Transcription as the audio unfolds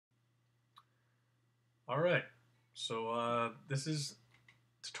Alright, so this is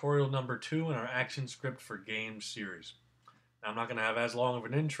tutorial number 2 in our Actionscript for Games series. Now, I'm not going to have as long of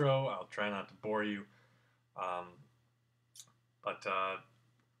an intro. I'll try not to bore you. Um, but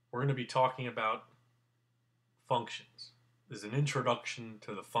we're going to be talking about functions. This is an introduction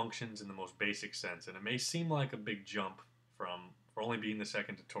to the functions in the most basic sense, and it may seem like a big jump for only being the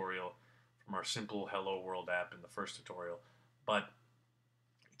second tutorial from our simple Hello World app in the first tutorial, but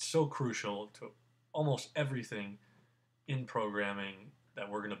it's so crucial to almost everything in programming that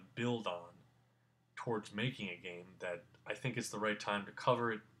we're going to build on towards making a game that I think it's the right time to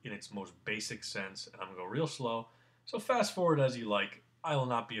cover it in its most basic sense. And I'm going to go real slow. So fast forward as you like. I will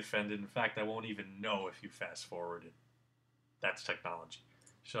not be offended. In fact, I won't even know if you fast forwarded. That's technology.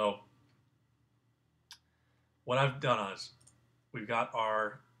 So what I've done is we've got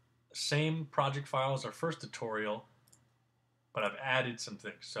our same project file as our first tutorial, but I've added some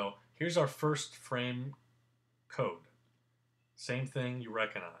things. So here's our first frame code. Same thing you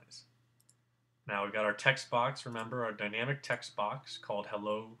recognize. Now we've got our text box, remember our dynamic text box called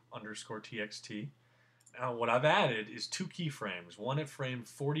hello_txt. Now what I've added is two keyframes, one at frame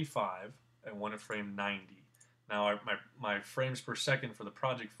 45 and one at frame 90. Now my frames per second for the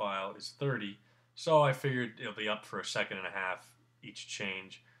project file is 30, so I figured it'll be up for a second and a half each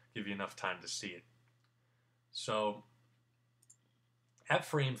change, give you enough time to see it. So at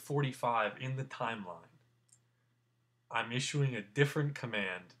frame 45 in the timeline, I'm issuing a different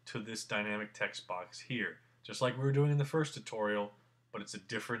command to this dynamic text box here, just like we were doing in the first tutorial, but it's a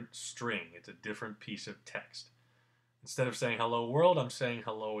different string. It's a different piece of text. Instead of saying hello world, I'm saying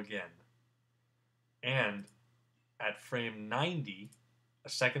hello again. And at frame 90, a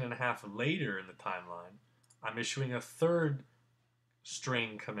second and a half later in the timeline, I'm issuing a third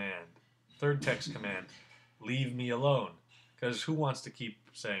string command, third text command, leave me alone. Because who wants to keep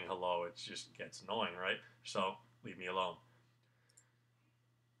saying hello? It just gets annoying, right? So leave me alone.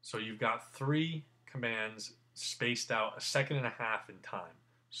 So you've got three commands spaced out a second and a half in time.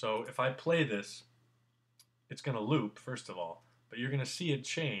 So if I play this, it's going to loop, first of all, but you're going to see it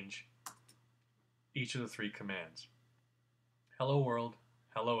change each of the three commands. Hello world,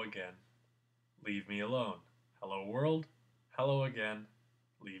 hello again, leave me alone. Hello world, hello again,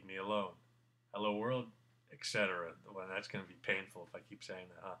 leave me alone. Hello world, etc. Well, that's going to be painful if I keep saying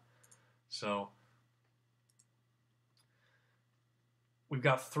that, huh? So we've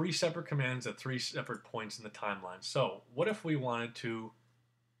got three separate commands at three separate points in the timeline. So what if we wanted to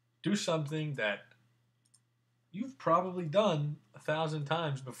do something that you've probably done 1,000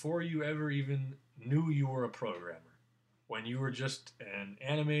 times before you ever even knew you were a programmer? When you were just an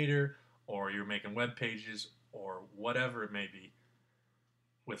animator, or you're making web pages, or whatever it may be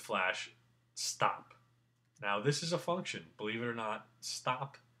with Flash, stop. Now this is a function. Believe it or not,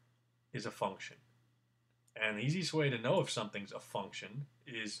 stop is a function. And the easiest way to know if something's a function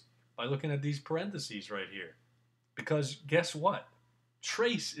is by looking at these parentheses right here. Because guess what?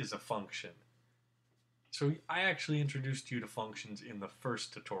 Trace is a function. So I actually introduced you to functions in the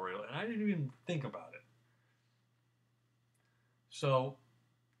first tutorial, and I didn't even think about it. So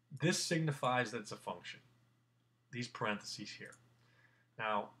this signifies that it's a function. These parentheses here.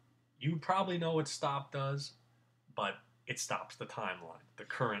 Now, you probably know what stop does, but it stops the timeline, the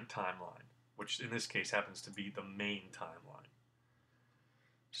current timeline, which in this case happens to be the main timeline.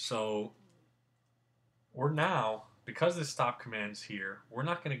 So we're now, because the stop command's here, we're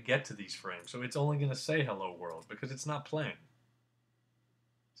not going to get to these frames. So it's only going to say hello world because it's not playing.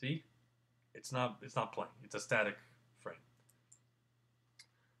 See? It's not playing. It's a static frame.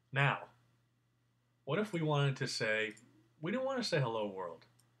 Now, what if we wanted to say, we didn't want to say hello world.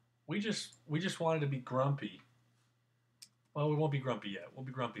 We just wanted to be grumpy. Well, we won't be grumpy yet. We'll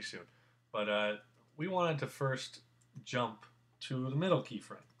be grumpy soon. But we wanted to first jump to the middle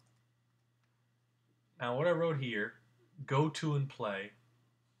keyframe. Now what I wrote here, go to and play,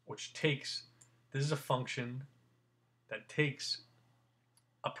 which takes, this is a function that takes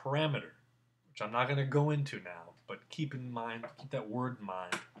a parameter, which I'm not going to go into now, but keep in mind, keep that word in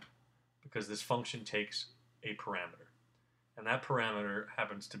mind, because this function takes a parameter. And that parameter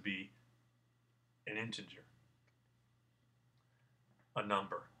happens to be an integer, a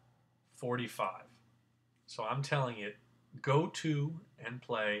number, 45. So I'm telling it, go to and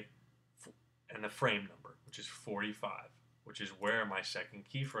play, and the frame number, which is 45, which is where my second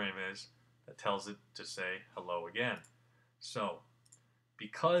keyframe is, that tells it to say hello again. So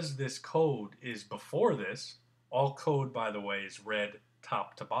because this code is before this, all code, by the way, is read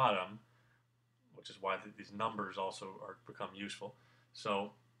top to bottom, which is why these numbers also become useful.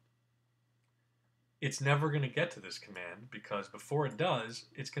 So it's never going to get to this command because before it does,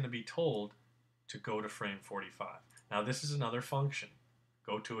 it's going to be told to go to frame 45. Now this is another function.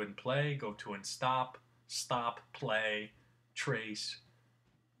 Go to and play, go to and stop, stop, play, trace.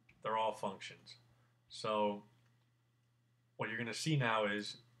 They're all functions. So what you're going to see now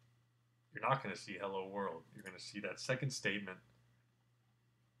is you're not going to see hello world. You're going to see that second statement.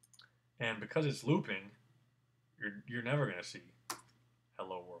 And because it's looping, you're never going to see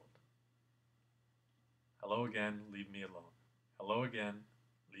hello world. Hello again, leave me alone. Hello again,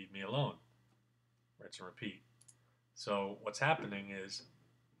 leave me alone. Rinse and repeat. So what's happening is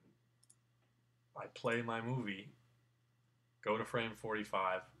I play my movie, go to frame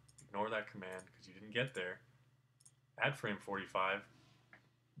 45, ignore that command because you didn't get there. At frame 45,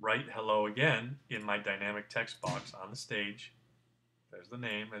 write hello again in my dynamic text box on the stage. There's the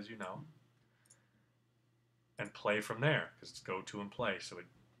name, as you know. And play from there because it's go to and play. So it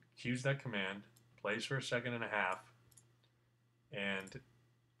cues that command, plays for a second and a half, and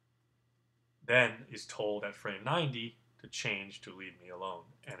then is told at frame 90 to change to leave me alone.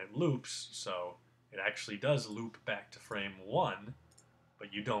 And it loops, so it actually does loop back to frame 1,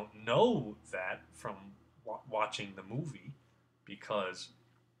 but you don't know that from watching the movie because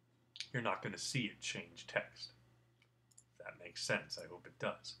you're not going to see it change text. If that makes sense, I hope it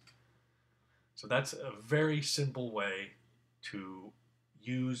does. So that's a very simple way to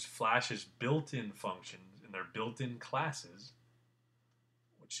use Flash's built-in functions in their built-in classes,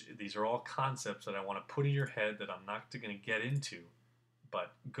 which these are all concepts that I want to put in your head that I'm not going to get into,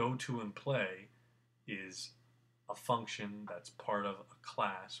 but go to and play is a function that's part of a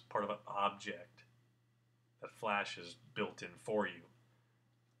class, part of an object that Flash has built in for you.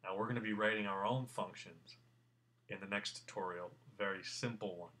 Now we're going to be writing our own functions in the next tutorial, very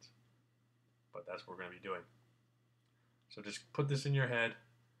simple ones, but that's what we're going to be doing. So just put this in your head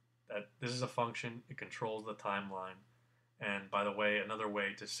that this is a function, it controls the timeline, and by the way, another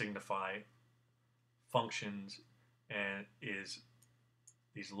way to signify functions and is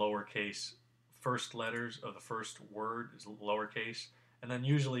these lowercase first letters of the first word is lowercase, and then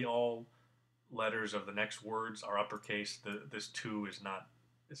usually all letters of the next words are uppercase. This 2 is not,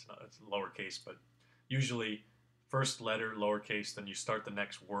 it's lowercase, but usually first letter lowercase, then you start the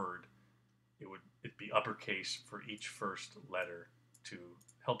next word. It'd be uppercase for each first letter to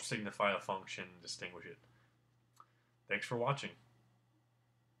help signify a function and distinguish it. Thanks for watching.